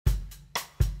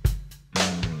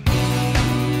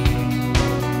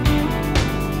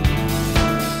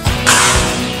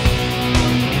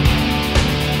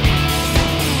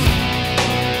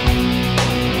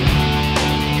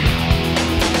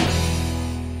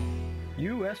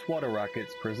US Water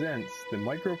Rockets presents the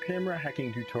micro camera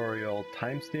hacking tutorial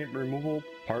timestamp removal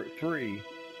part 3.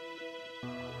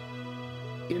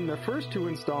 In the first two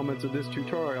installments of this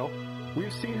tutorial,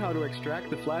 we've seen how to extract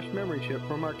the flash memory chip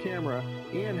from our camera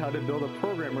and how to build a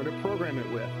programmer to program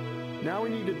it with. Now we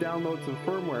need to download some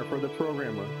firmware for the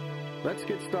programmer. Let's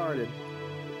get started.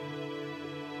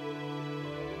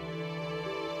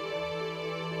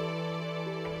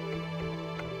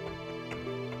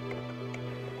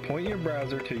 Point your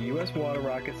browser to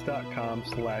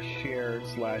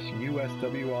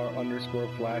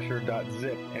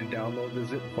uswaterrockets.com/shared/uswr_flasher.zip and download the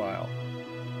zip file.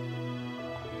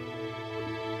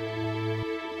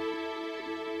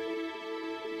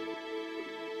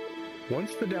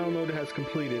 Once the download has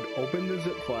completed, open the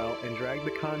zip file and drag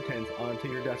the contents onto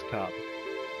your desktop.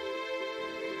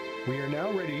 We are now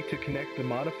ready to connect the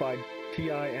modified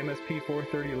TI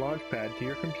MSP430 launchpad to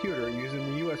your computer using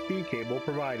the USB cable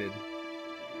provided.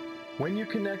 When you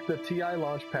connect the TI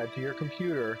launchpad to your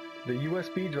computer, the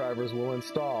USB drivers will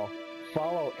install.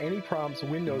 Follow any prompts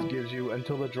Windows gives you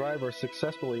until the driver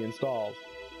successfully installs.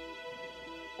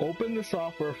 Open the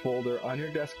software folder on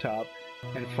your desktop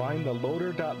and find the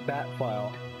loader.bat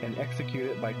file and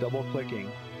execute it by double-clicking.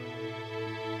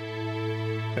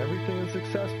 If everything is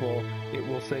successful, it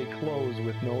will say close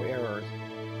with no errors.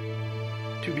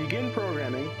 To begin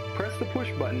programming, press the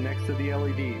push button next to the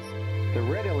LEDs. The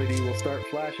red LED will start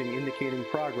flashing, indicating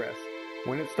progress.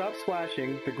 When it stops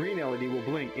flashing, the green LED will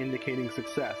blink, indicating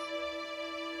success.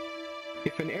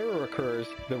 If an error occurs,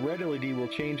 the red LED will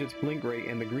change its blink rate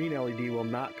and the green LED will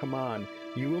not come on.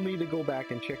 You will need to go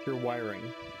back and check your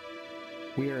wiring.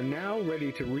 We are now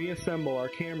ready to reassemble our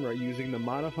camera using the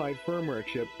modified firmware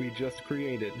chip we just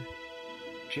created.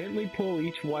 Gently pull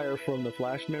each wire from the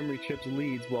flash memory chip's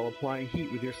leads while applying heat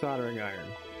with your soldering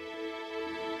iron.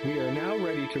 We are now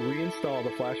ready to reinstall the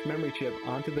flash memory chip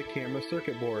onto the camera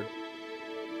circuit board.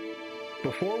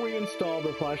 Before we install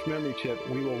the flash memory chip,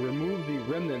 we will remove the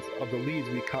remnants of the leads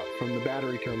we cut from the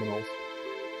battery terminals.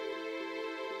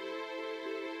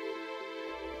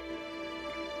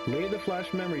 Lay the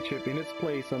flash memory chip in its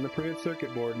place on the printed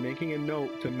circuit board, making a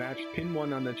note to match pin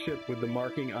 1 on the chip with the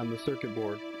marking on the circuit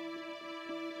board.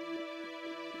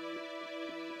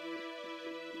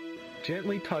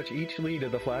 Gently touch each lead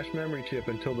of the flash memory chip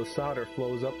until the solder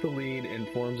flows up the lead and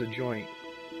forms a joint.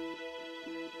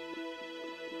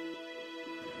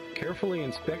 Carefully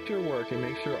inspect your work and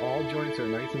make sure all joints are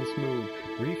nice and smooth.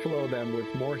 Reflow them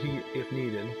with more heat if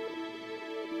needed.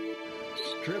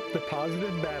 Strip the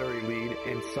positive battery lead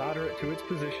and solder it to its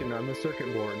position on the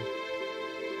circuit board.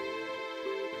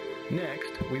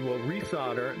 Next, we will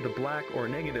resolder the black or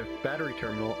negative battery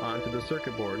terminal onto the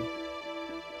circuit board.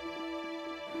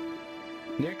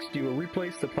 Next, you will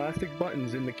replace the plastic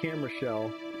buttons in the camera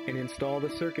shell and install the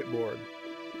circuit board.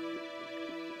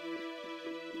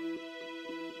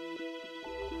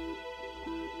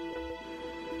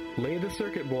 Lay the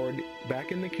circuit board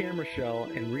back in the camera shell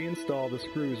and reinstall the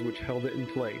screws which held it in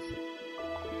place.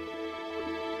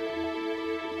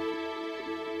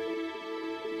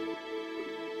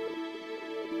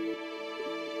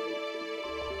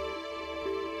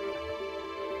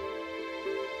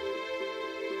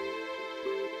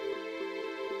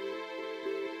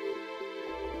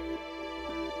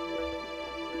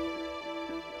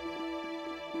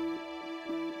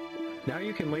 Now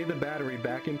you can lay the battery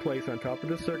back in place on top of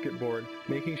the circuit board,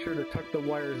 making sure to tuck the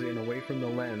wires in away from the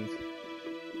lens.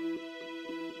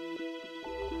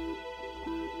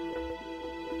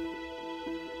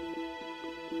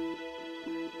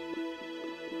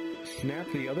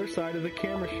 Snap the other side of the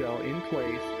camera shell in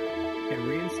place and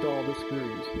reinstall the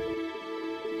screws.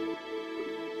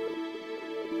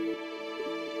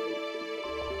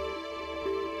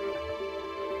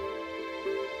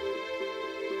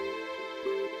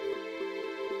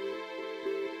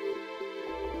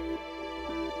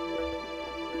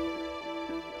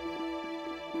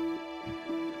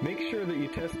 Make sure that you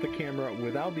test the camera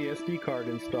without the SD card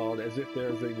installed, as if there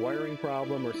is a wiring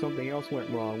problem or something else went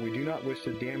wrong. We do not wish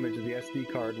to damage the SD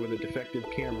card with a defective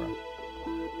camera.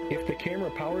 If the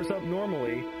camera powers up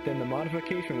normally, then the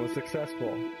modification was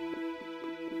successful.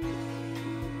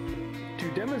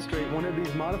 To demonstrate one of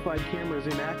these modified cameras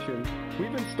in action,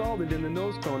 we've installed it in the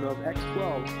nose cone of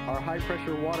X12, our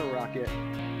high-pressure water rocket.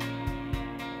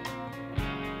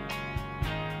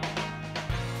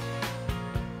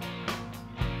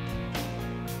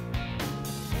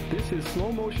 This is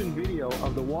slow motion video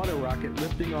of the water rocket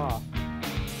lifting off.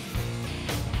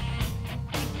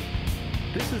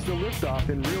 This is the liftoff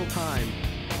in real time.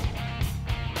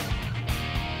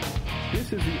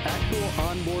 This is the actual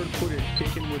onboard footage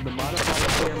taken with the modified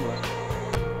camera.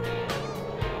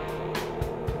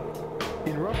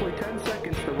 roughly 10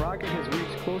 seconds, the rocket has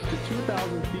reached close to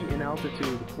 2,000 feet in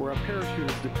altitude, where a parachute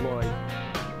is deployed.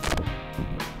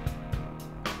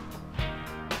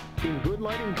 In good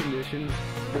lighting conditions,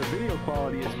 the video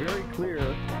quality is very clear,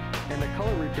 and the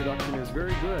color reproduction is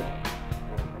very good.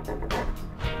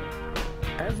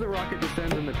 As the rocket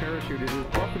descends in the parachute, it is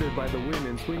buffeted by the wind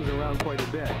and swings around quite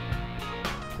a bit.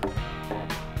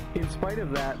 In spite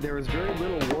of that, there is very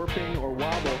little warping or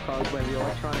wobble caused by the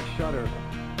electronic shutter.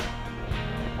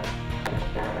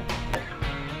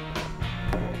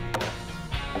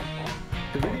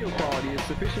 The video quality is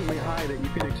sufficiently high that you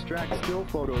can extract still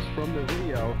photos from the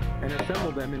video and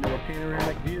assemble them into a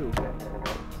panoramic view.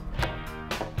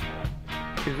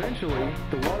 Eventually,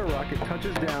 the water rocket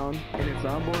touches down and its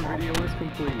onboard video is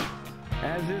complete,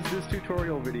 as is this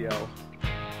tutorial video.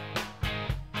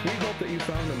 We hope that you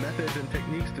found the methods and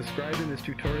techniques described in this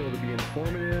tutorial to be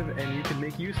informative and you can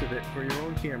make use of it for your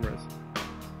own cameras.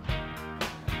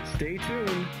 Stay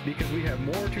tuned, because we have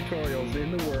more tutorials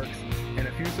in the works and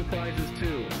a few surprises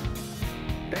too.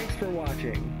 Thanks for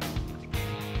watching.